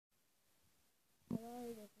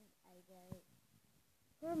this is AJ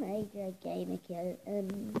from AJ Gamer Kid,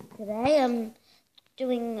 and today I'm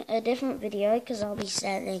doing a different video because I'll be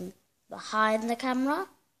standing behind the camera,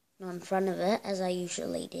 not in front of it as I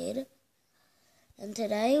usually did. And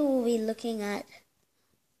today we'll be looking at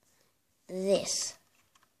this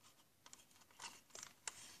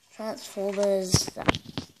Transformers stuff.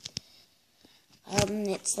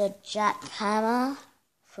 It's the jackhammer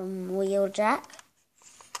from Wheeljack.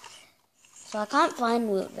 So I can't find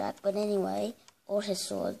Wheeljack, but anyway, or his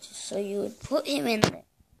sword. So you would put him in there,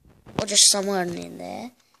 or just someone in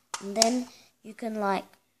there, and then you can like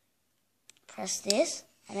press this,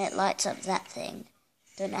 and it lights up that thing.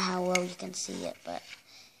 Don't know how well you can see it, but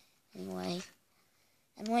anyway.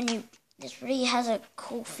 And this really has a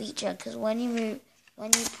cool feature because when you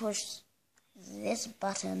push this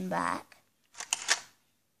button back,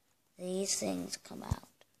 these things come out.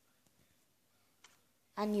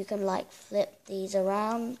 And you can like flip these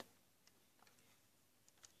around.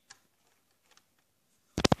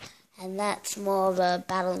 And that's more of a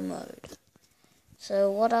battle mode.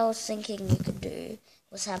 So what I was thinking you could do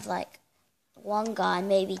was have like one guy,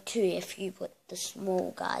 maybe two if you put the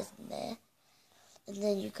small guys in there. And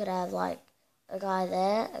then you could have like a guy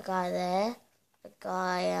there, a guy there, a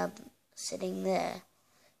guy sitting there.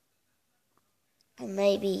 And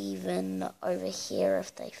maybe even over here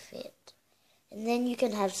if they fit. And then you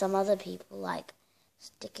can have some other people like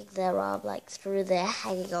sticking their arm like through there,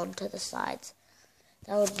 hanging on to the sides.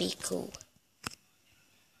 That would be cool.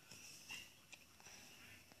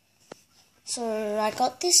 So I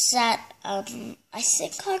got this at I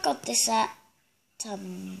think I got this at let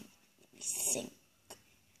me think.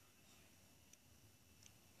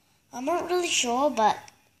 I'm not really sure, but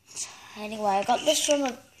anyway, I got this from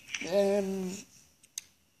a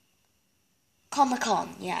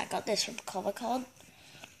Comic-Con. Yeah, I got this from Comic-Con.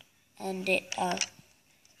 And it,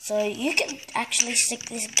 so you can actually stick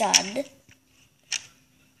this gun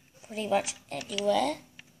pretty much anywhere.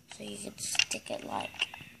 So you can stick it like,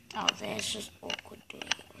 oh, there's just awkward doing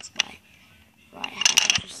it with my right hand.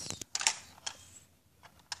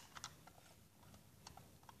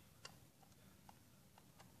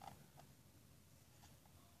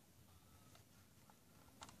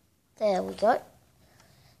 There we go.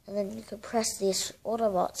 And then you can press this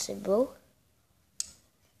Autobot symbol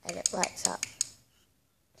and it lights up.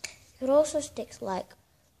 You could also stick like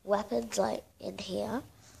weapons like in here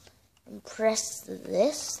and press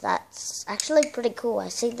this. That's actually pretty cool.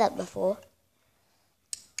 I've seen that before.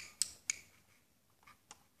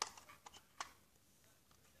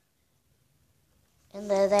 And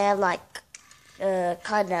then they have like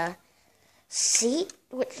kind of seat,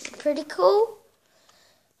 which is pretty cool.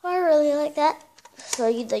 I really like that. So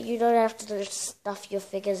you don't have to just stuff your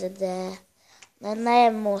figures in there. Then they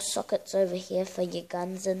have more sockets over here for your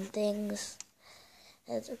guns and things.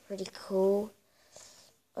 That's pretty cool.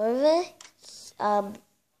 Over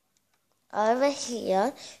here,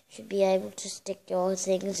 you should be able to stick your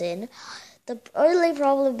things in. The only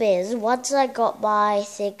problem is, once I got my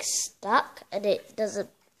thing stuck, and it doesn't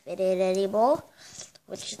fit in anymore,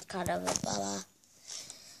 which is kind of a bummer.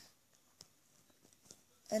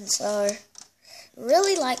 And so,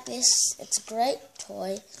 really like this. It's a great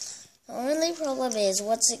toy. The only problem is,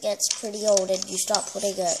 once it gets pretty old and you start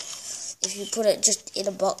putting it, if you put it just in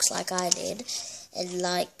a box like I did, and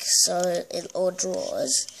like so in all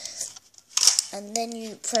drawers, and then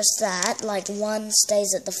you press that, like one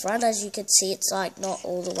stays at the front, as you can see it's like not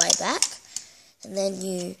all the way back, and then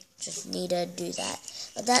you just need to do that.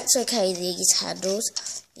 But that's okay, these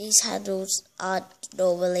handles aren't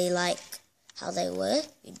normally like how they were.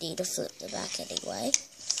 You need to flip them back anyway.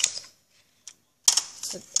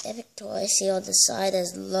 It's an epic toy. See on the side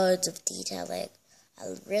there's loads of detailing. I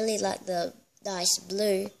really like the nice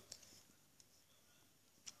blue.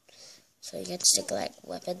 So you can stick like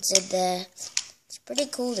weapons in there. It's pretty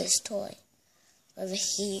cool, this toy. Over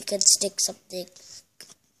here you can stick something.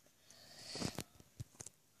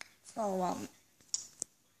 So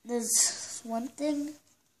there's one thing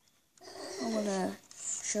I want to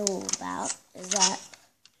show about is that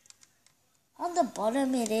on the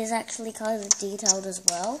bottom it is actually kind of detailed as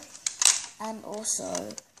well. And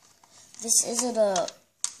also this isn't a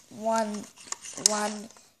one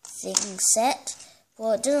thing set.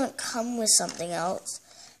 Well, it doesn't come with something else,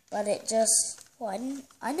 but it just, well,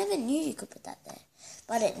 I never knew you could put that there,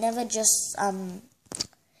 but it never just,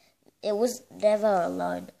 it was never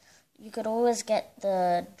alone. You could always get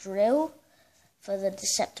the drill for the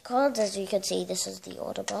Decepticons. As you can see, this is the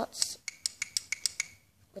Autobots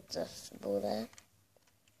with the symbol there.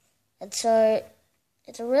 And so,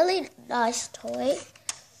 it's a really nice toy.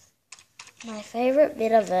 My favorite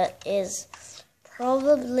bit of it is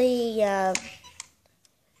probably,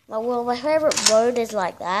 my favorite mode is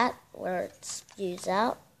like that, where it spews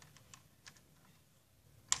out.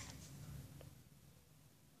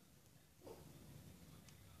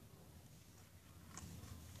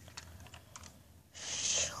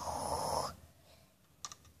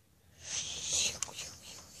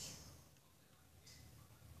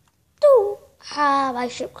 My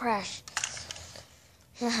ship crashed.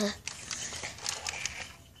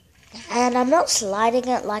 And I'm not sliding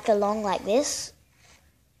it along like this.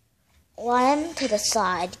 Well, I am to the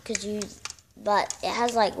side but it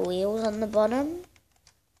has like wheels on the bottom.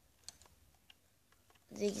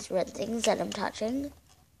 These red things that I'm touching.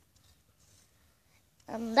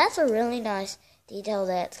 That's a really nice detail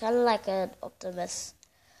there. It's kind of like an Optimus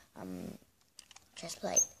chest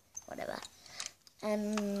plate, whatever.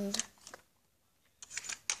 And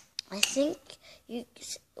I think you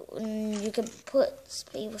could put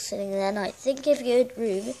people sitting there, and I think if you had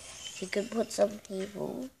room, you could put some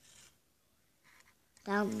people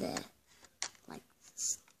down there, like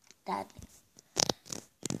standing.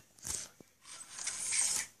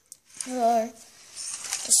 So,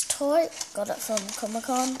 this toy, got it from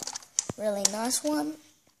Comic-Con, really nice one.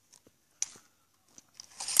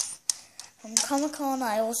 From Comic-Con,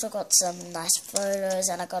 I also got some nice photos,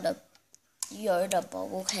 and I got a Yoda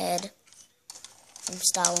bobblehead from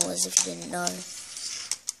Star Wars, if you didn't know.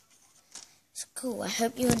 It's cool. I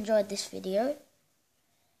hope you enjoyed this video.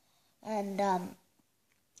 And,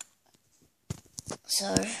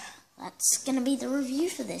 so, that's going to be the review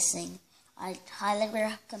for this thing. I highly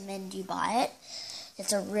recommend you buy it.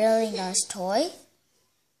 It's a really nice toy.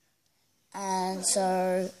 And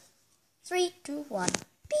so, 3, 2, 1,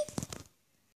 beep.